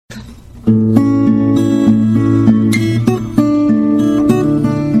Welcome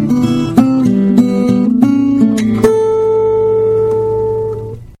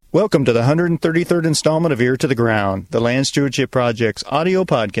to the 133rd installment of Ear to the Ground, the Land Stewardship Project's audio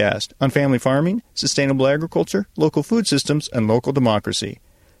podcast on family farming, sustainable agriculture, local food systems, and local democracy.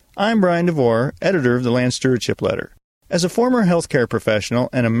 I'm Brian DeVore, editor of the Land Stewardship Letter. As a former healthcare professional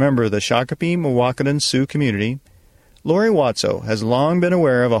and a member of the Shakopee Mdewakanton Sioux community, Lori Watso has long been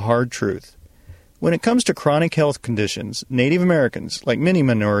aware of a hard truth. When it comes to chronic health conditions, Native Americans, like many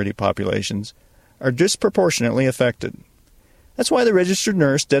minority populations, are disproportionately affected. That's why the registered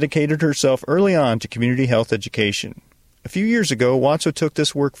nurse dedicated herself early on to community health education. A few years ago, Watso took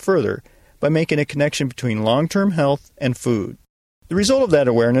this work further by making a connection between long-term health and food. The result of that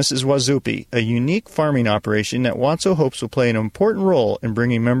awareness is Wazupi, a unique farming operation that Watso hopes will play an important role in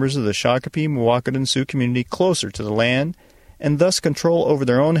bringing members of the Shakopee Mdewakanton Sioux community closer to the land and thus control over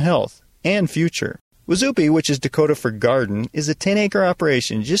their own health and future. Wazupi, which is Dakota for garden, is a 10-acre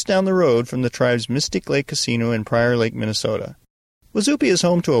operation just down the road from the tribe's Mystic Lake Casino in Prior Lake, Minnesota. Wazupi is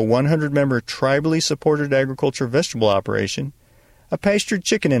home to a 100-member tribally supported agriculture vegetable operation, a pastured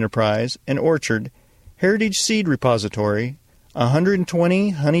chicken enterprise, an orchard, heritage seed repository,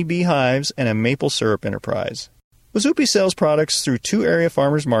 120 honeybee hives, and a maple syrup enterprise. Wazupi sells products through 2 area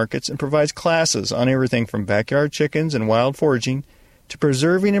farmers markets and provides classes on everything from backyard chickens and wild foraging to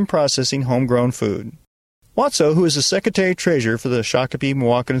preserving and processing homegrown food. Watso, who is the Secretary-Treasurer for the Shakopee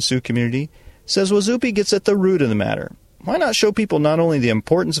Mdewakanton Sioux community, says Wazupi gets at the root of the matter. Why not show people not only the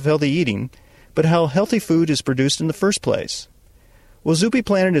importance of healthy eating, but how healthy food is produced in the first place? Wazupi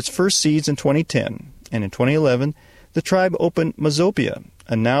planted its first seeds in 2010, and in 2011, the tribe opened Mazopia,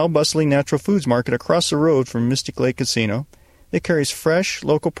 a now bustling natural foods market across the road from Mystic Lake Casino that carries fresh,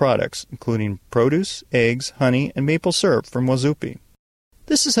 local products, including produce, eggs, honey, and maple syrup from Wazupi.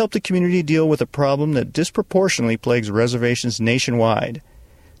 This has helped the community deal with a problem that disproportionately plagues reservations nationwide: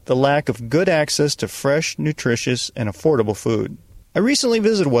 the lack of good access to fresh, nutritious, and affordable food. I recently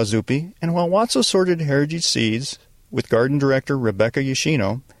visited Wazupi, and while Watso sorted heritage seeds with garden director Rebecca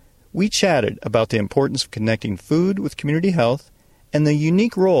Yoshino, we chatted about the importance of connecting food with community health and the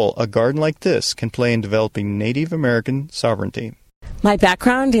unique role a garden like this can play in developing Native American sovereignty. My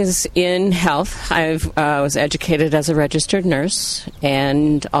background is in health. I was educated as a registered nurse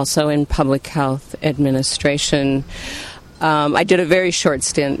and also in public health administration. I did a very short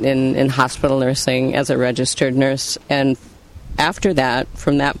stint in hospital nursing as a registered nurse, and after that,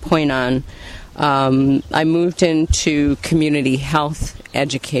 from that point on, I moved into community health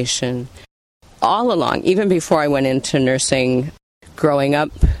education. All along, even before I went into nursing, growing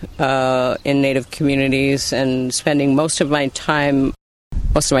up in Native communities and spending most of my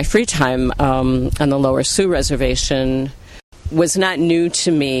free time on the Lower Sioux Reservation, was not new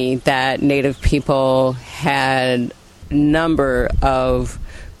to me that Native people had number of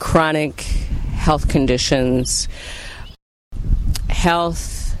chronic health conditions,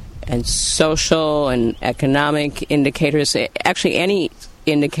 health and social and economic indicators. Actually, any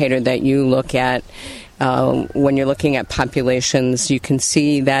indicator that you look at when you're looking at populations, you can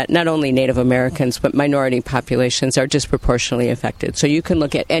see that not only Native Americans but minority populations are disproportionately affected. So you can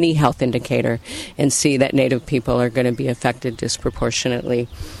look at any health indicator and see that Native people are going to be affected disproportionately.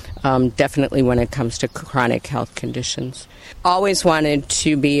 Definitely when it comes to chronic health conditions. Always wanted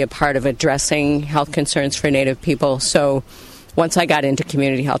to be a part of addressing health concerns for Native people. So once I got into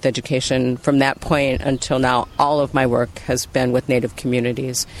community health education, from that point until now, all of my work has been with Native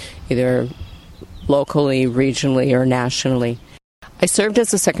communities, either locally, regionally, or nationally. I served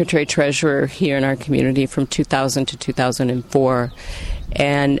as the Secretary-Treasurer here in our community from 2000 to 2004.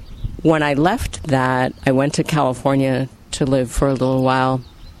 And when I left that, I went to California to live for a little while.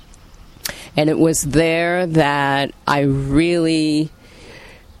 And it was there that I really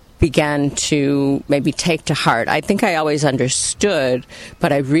began to maybe take to heart. I think I always understood,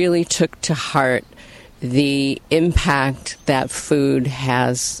 but I really took to heart the impact that food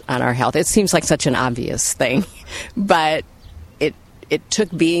has on our health. It seems like such an obvious thing, but it took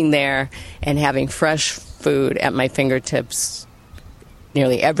being there and having fresh food at my fingertips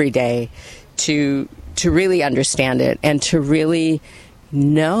nearly every day to really understand it and to really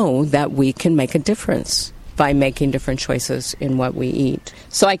know that we can make a difference by making different choices in what we eat.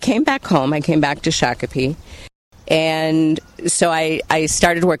 So I came back home. I came back to Shakopee. And so I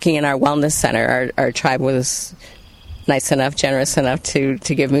started working in our wellness center. Our tribe was nice enough, generous enough to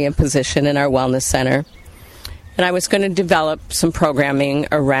give me a position in our wellness center. And I was going to develop some programming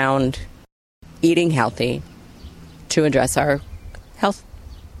around eating healthy to address our health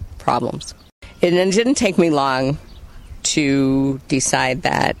problems. And it didn't take me long to decide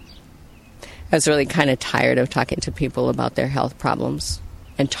that I was really kind of tired of talking to people about their health problems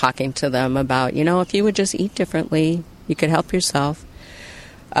and talking to them about, if you would just eat differently, you could help yourself.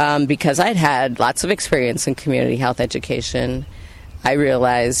 Because I'd had lots of experience in community health education, I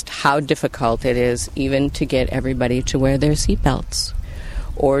realized how difficult it is even to get everybody to wear their seatbelts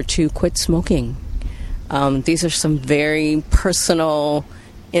or to quit smoking. These are some very personal,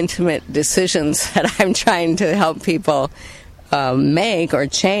 intimate decisions that I'm trying to help people make or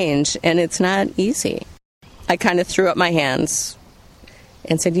change, and it's not easy. I kind of threw up my hands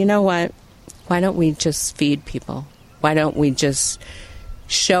and said, you know what? Why don't we just feed people? Why don't we just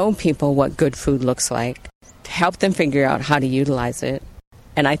show people what good food looks like, help them figure out how to utilize it,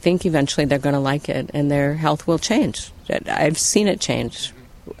 and I think eventually they're going to like it and their health will change. I've seen it change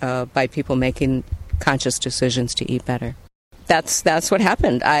by people making conscious decisions to eat better. That's what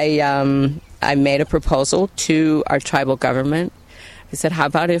happened. I made a proposal to our tribal government. I said, how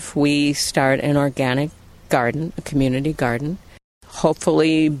about if we start an organic garden, a community garden,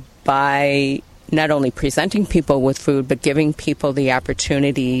 hopefully by not only presenting people with food, but giving people the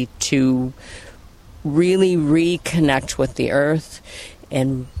opportunity to really reconnect with the earth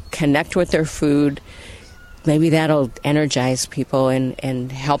and connect with their food. Maybe that'll energize people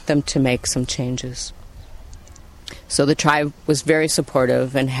and help them to make some changes. So the tribe was very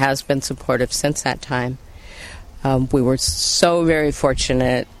supportive and has been supportive since that time. We were so very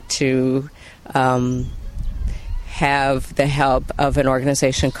fortunate to have the help of an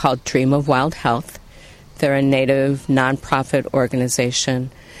organization called Dream of Wild Health. They're a Native nonprofit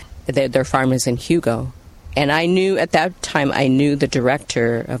organization. Their farm is in Hugo. And at that time, I knew the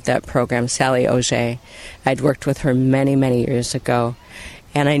director of that program, Sally Auger. I'd worked with her many, many years ago.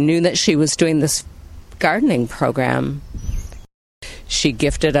 And I knew that she was doing this gardening program. She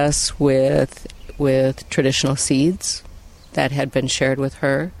gifted us with traditional seeds that had been shared with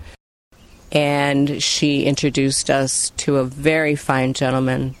her. And she introduced us to a very fine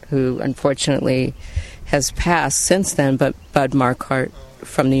gentleman who unfortunately has passed since then, but Bud Marquardt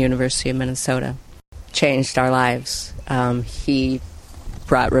from the University of Minnesota. Changed our lives. He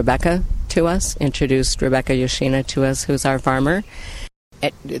brought Rebecca to us, introduced Rebecca Yoshina to us, who's our farmer.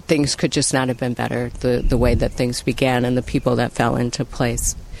 Things could just not have been better, the way that things began and the people that fell into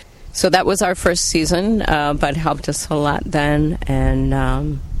place. So that was our first season. Bud helped us a lot then,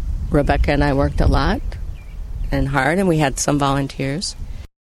 and Rebecca and I worked a lot and hard, and we had some volunteers.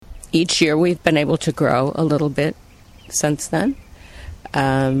 Each year we've been able to grow a little bit since then.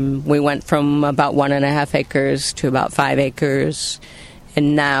 We went from about 1.5 acres to about 5 acres,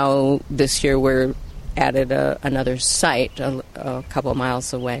 and now this year we're added another site a couple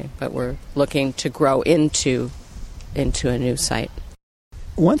miles away, but we're looking to grow into a new site.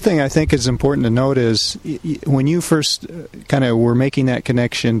 One thing I think is important to note is when you first kind of were making that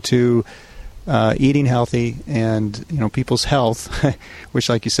connection to eating healthy and people's health, which,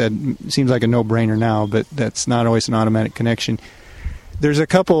 like you said, seems like a no-brainer now, but that's not always an automatic connection. There's a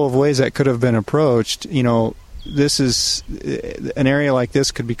couple of ways that could have been approached. This is an area like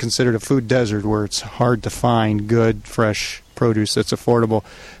this could be considered a food desert where it's hard to find good, fresh produce that's affordable.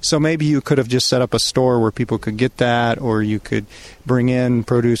 So maybe you could have just set up a store where people could get that, or you could bring in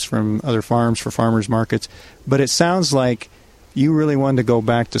produce from other farms for farmers markets. But it sounds like you really wanted to go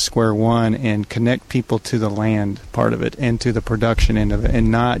back to square one and connect people to the land part of it and to the production end of it,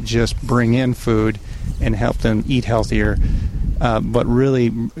 and not just bring in food and help them eat healthier, but really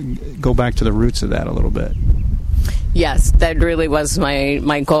go back to the roots of that a little bit. Yes, that really was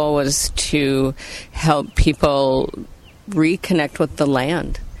my goal, was to help people reconnect with the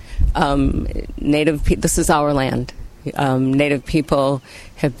land. This is our land. Native people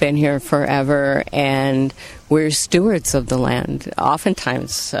have been here forever, and we're stewards of the land.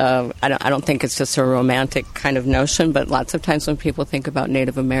 Oftentimes, I don't think it's just a romantic kind of notion, but lots of times when people think about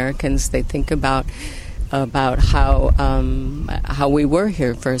Native Americans, they think about how we were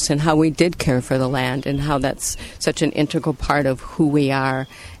here first and how we did care for the land and how that's such an integral part of who we are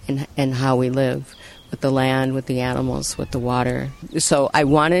and how we live with the land, with the animals, with the water. So I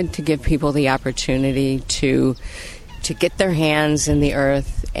wanted to give people the opportunity to get their hands in the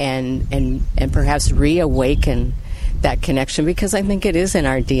earth and perhaps reawaken that connection, because I think it is in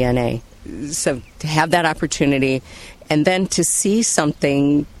our DNA. So to have that opportunity and then to see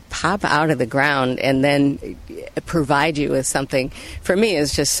something pop out of the ground and then provide you with something, for me,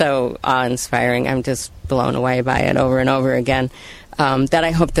 is just so awe-inspiring. I'm just blown away by it over and over again, that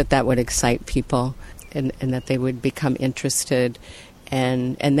I hope that would excite people and that they would become interested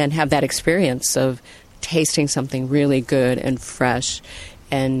and then have that experience of tasting something really good and fresh.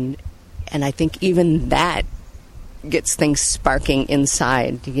 And I think even that gets things sparking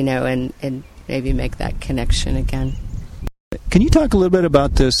inside, and maybe make that connection again. Can you talk a little bit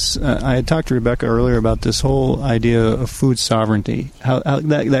about this? I had talked to Rebecca earlier about this whole idea of food sovereignty, how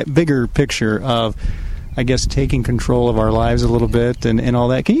that bigger picture of, I guess, taking control of our lives a little bit and all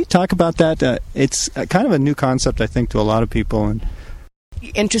that. Can you talk about that? It's kind of a new concept, I think, to a lot of people. And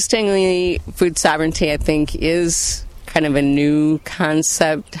interestingly, food sovereignty, I think, is kind of a new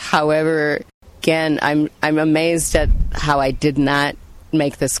concept. However, again, I'm amazed at how I did not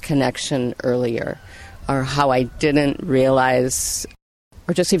make this connection earlier, or how I didn't realize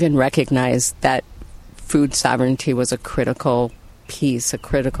or just even recognize that food sovereignty was a critical piece, a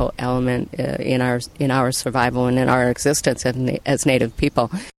critical element in our survival and in our existence as Native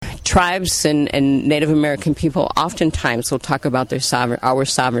people. Tribes and Native American people oftentimes will talk about our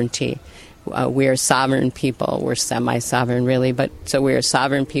sovereignty. We are sovereign people. We're semi-sovereign, really, but so we are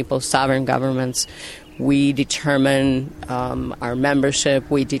sovereign people, sovereign governments. We determine our membership.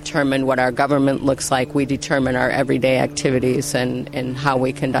 We determine what our government looks like. We determine our everyday activities and how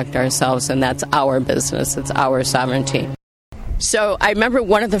we conduct ourselves, and that's our business. It's our sovereignty. So I remember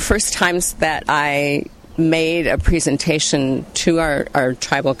one of the first times that I made a presentation to our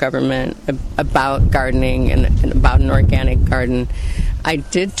tribal government about gardening and about an organic garden. I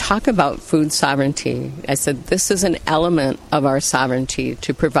did talk about food sovereignty. I said, this is an element of our sovereignty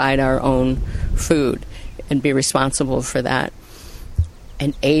to provide our own food and be responsible for that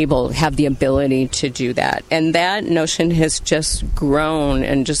and have the ability to do that. And that notion has just grown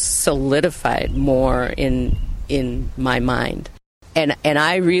and just solidified more in my mind. And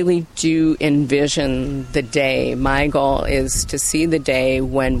I really do envision the day. My goal is to see the day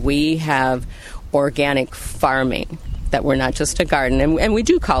when we have organic farming, that we're not just a garden, and we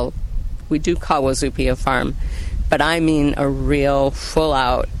do call Wazoopi a farm, but I mean a real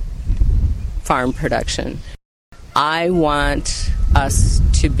full-out farm production. I want us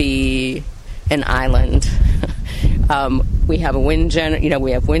to be an island. We have wind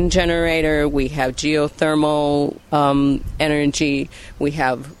generator, we have geothermal energy, we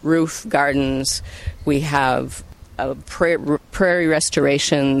have roof gardens, we have prairie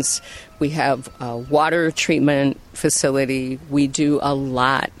restorations, we have a water treatment facility. We do a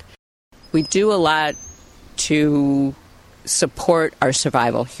lot. We do a lot to support our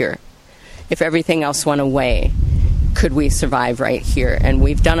survival here. If everything else went away, could we survive right here? And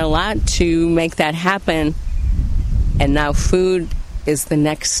we've done a lot to make that happen. And now food is the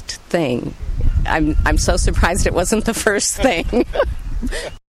next thing. I'm so surprised it wasn't the first thing.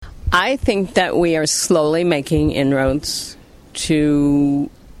 I think that we are slowly making inroads to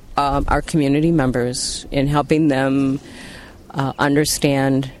our community members in helping them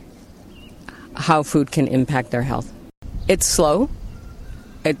understand how food can impact their health. It's slow.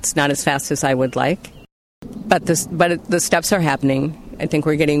 It's not as fast as I would like. But the steps are happening. I think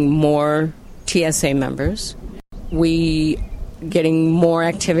we're getting more TSA members. We getting more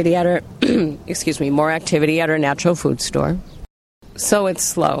activity at our more activity at our natural food store. So it's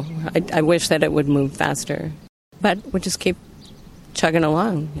slow. I wish that it would move faster, but we'll just keep chugging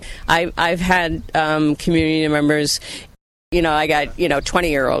along. I've had community members. I got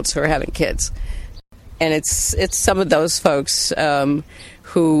 20-year-olds who are having kids, and it's some of those folks who,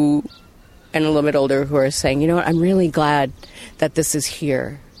 and a little bit older, who are saying, you know what, I'm really glad that this is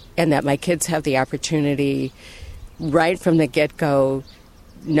here and that my kids have the opportunity right from the get-go,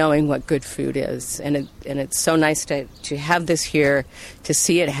 knowing what good food is. And it's so nice to have this here, to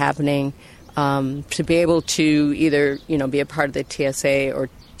see it happening, to be able to either, be a part of the TSA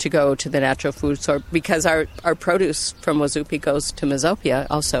or to go to the natural food store, because our produce from Wazoopi goes to Mesopiya,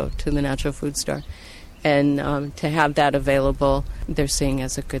 also to the natural food store. And to have that available, they're seeing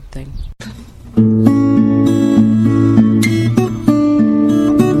as a good thing.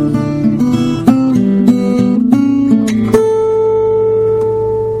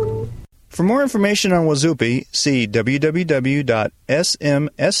 For more information on Wazoopi, see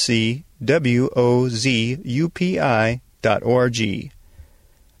www.smscwozupi.org.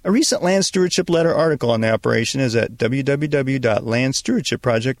 A recent Land Stewardship Letter article on the operation is at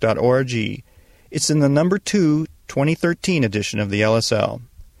www.landstewardshipproject.org. It's in the number 2, 2013 edition of the LSL.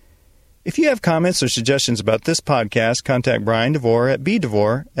 If you have comments or suggestions about this podcast, contact Brian DeVore at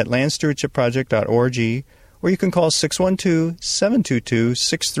bdevore@landstewardshipproject.org, or you can call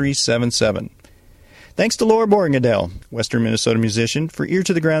 612-722-6377. Thanks to Laura Borgenadell, Western Minnesota musician, for Ear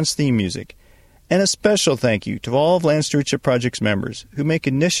to the Ground's theme music. And a special thank you to all of Land Stewardship Project's members who make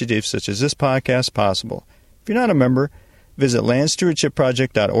initiatives such as this podcast possible. If you're not a member, visit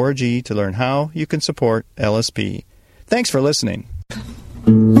landstewardshipproject.org to learn how you can support LSP. Thanks for listening.